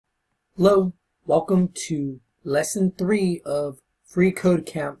Hello, welcome to Lesson 3 of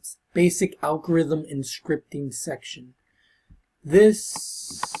freeCodeCamp's Basic Algorithm and Scripting section.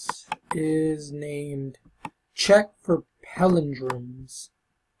 This is named Check for Palindromes.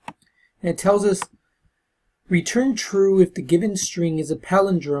 And it tells us, return true if the given string is a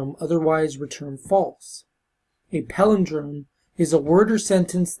palindrome, otherwise return false. A palindrome is a word or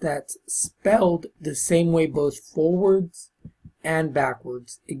sentence that's spelled the same way both forwards and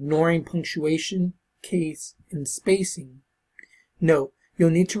backwards, ignoring punctuation, case, and spacing. Note,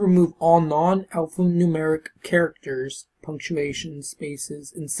 you'll need to remove all non-alphanumeric characters, punctuation,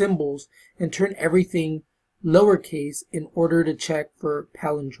 spaces, and symbols, and turn everything lowercase in order to check for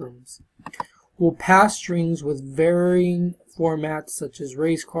palindromes. We'll pass strings with varying formats such as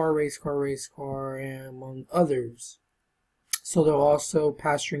race car, and among others. So they'll also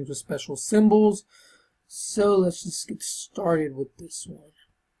pass strings with special symbols. So let's just get started with this one.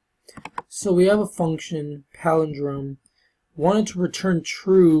 So we have a function, palindrome, wanted to return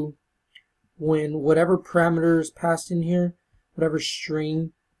true when whatever parameters passed in here, whatever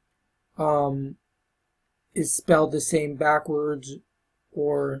string, is spelled the same backwards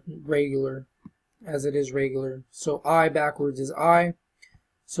or regular as it is regular. So I backwards is I,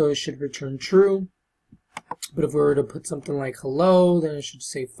 so it should return true. But if we were to put something like hello, then it should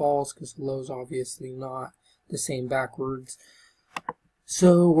say false, because hello is obviously not the same backwards.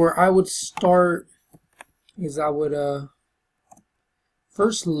 So where I would start is I would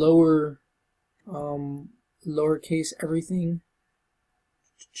first lowercase everything,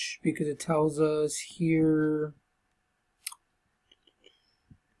 because it tells us here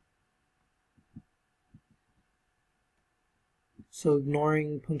so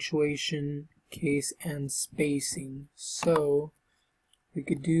ignoring punctuation, case, and spacing. So we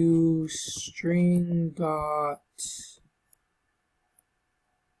could do string dot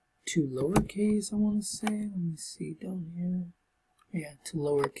to lowercase, I want to say. Let me see down here. Yeah, to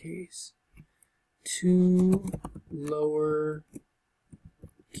lowercase. To lowercase.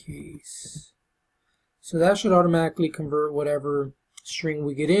 So that should automatically convert whatever string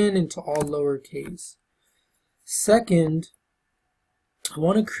we get in into all lowercase. Second, I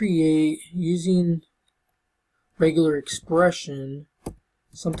want to create, using regular expression,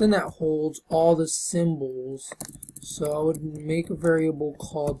 something that holds all the symbols. So I would make a variable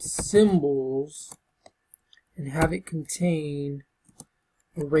called symbols and have it contain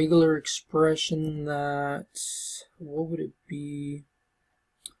a regular expression that, what would it be?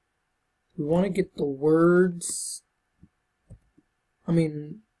 We want to get the words,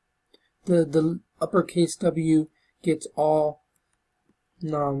 the uppercase W gets all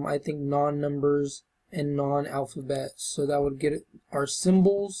I think non-numbers and non-alphabet, so that would get our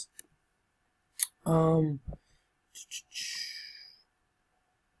symbols.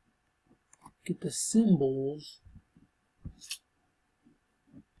 Get the symbols.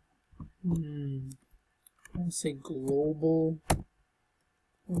 I want to say global.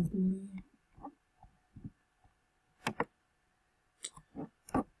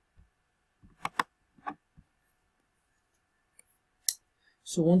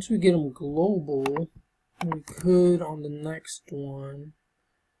 So once we get them global, we could, on the next one,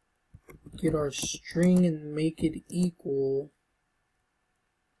 get our string and make it equal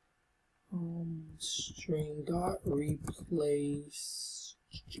string dot replace,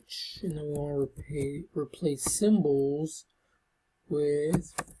 and then we want to replace symbols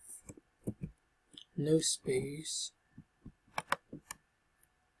with no space.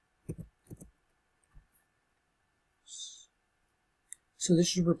 So this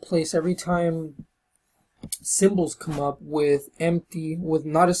should replace every time symbols come up with empty, with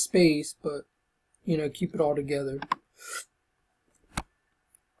not a space, but keep it all together.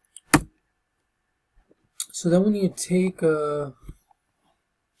 So then we need to take we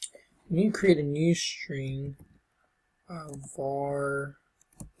need to create a new string, var,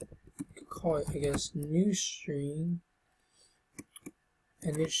 you could call it, I guess, new string,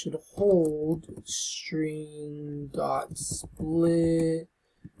 and it should hold string dot split,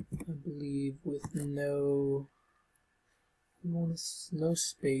 I believe, with no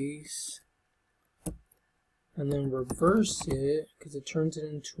space, and then reverse it, because it turns it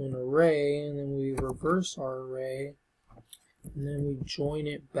into an array, and then we reverse our array, and then we join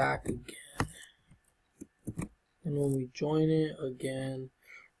it back again, and when we join it again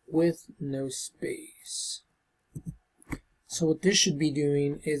with no space. So what this should be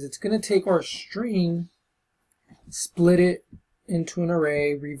doing is it's going to take our string, split it into an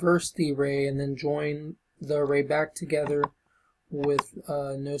array, reverse the array, and then join the array back together with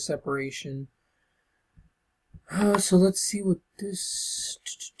no separation. So let's see what this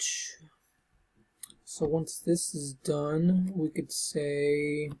So once this is done, we could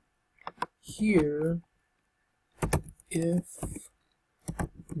say here, if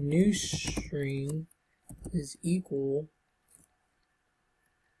new string is equal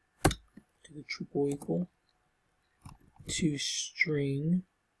to the triple equal to string,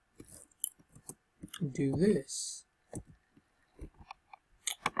 do this.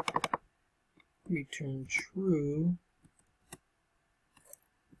 Return true.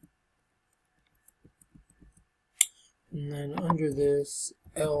 And then under this,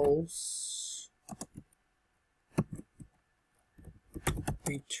 else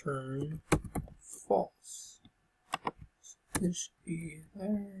return false. So this should be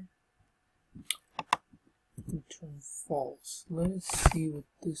there. Return false. Let's see what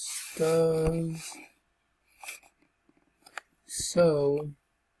this does. So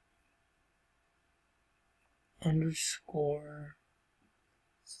underscore,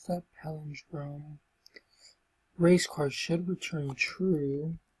 is that palindrome? Race car should return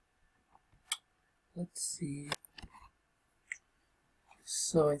true. Let's see.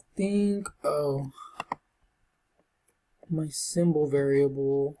 So I think, oh, my symbol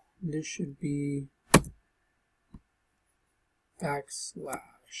variable, this should be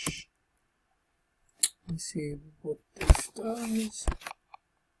backslash. Let's see what this does.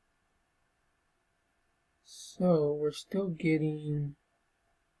 So we're still getting,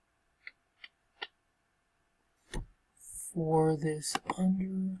 for this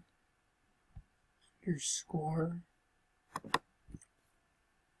underscore, I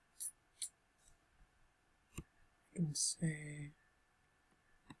can say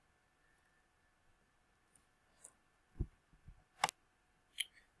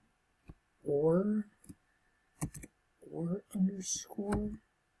or underscore.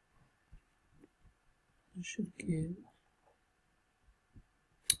 I should get,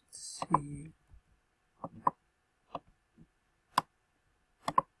 let's see,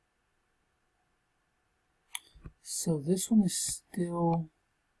 so this one is still,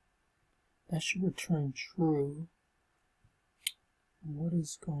 that should return true. What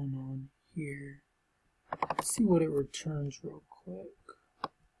is going on here? Let's see what it returns real quick.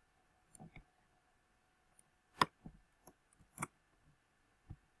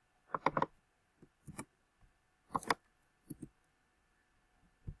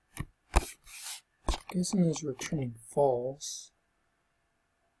 Guessing it's returning false.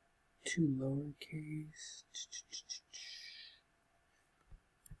 Two lowercase.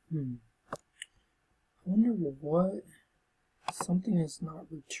 I wonder what, something is not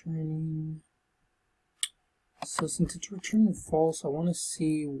returning. So since it's returning false, I want to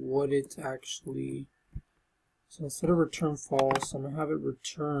see what it's actually, so instead of return false, I'm going to have it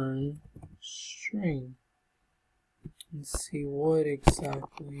return string and see what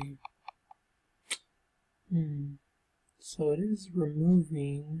exactly. So it is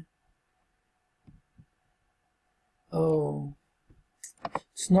removing, oh,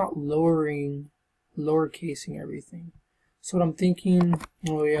 it's not lowercasing everything. So what I'm thinking,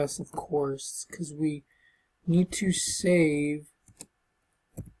 oh yes, of course, because we need to save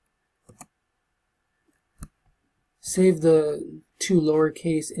the two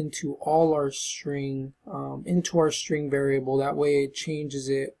lowercase into all our string, into our string variable. That way it changes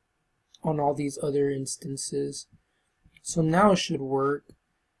it on all these other instances. So now it should work.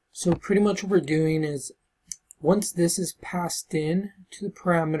 So pretty much what we're doing is, once this is passed in to the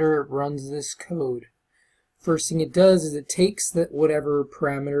parameter, it runs this code. First thing it does is it takes that whatever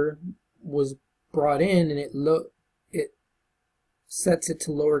parameter was brought in and it sets it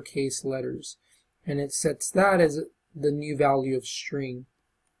to lowercase letters, and it sets that as the new value of string.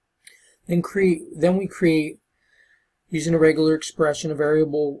 Then we create using a regular expression a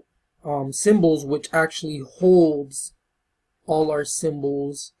variable symbols, which actually holds all our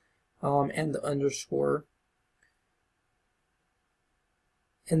symbols and the underscore.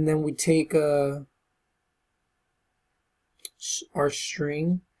 And then we take our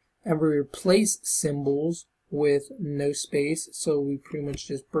string and we replace symbols with no space, so we pretty much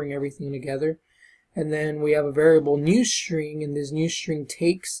just bring everything together. And then we have a variable new string, and this new string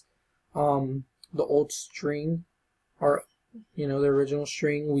takes the old string, or the original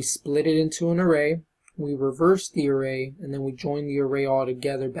string, we split it into an array, we reverse the array, and then we join the array all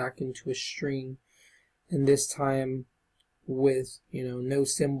together back into a string, and this time with no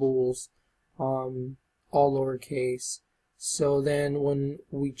symbols, all lowercase. So then when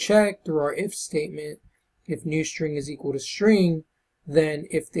we check through our if statement, if new string is equal to string, then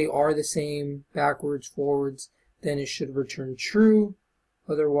if they are the same backwards, forwards, then it should return true,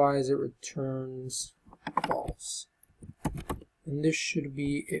 otherwise it returns false. And this should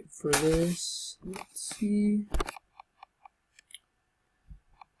be it for this. Let's key.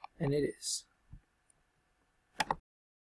 And it is.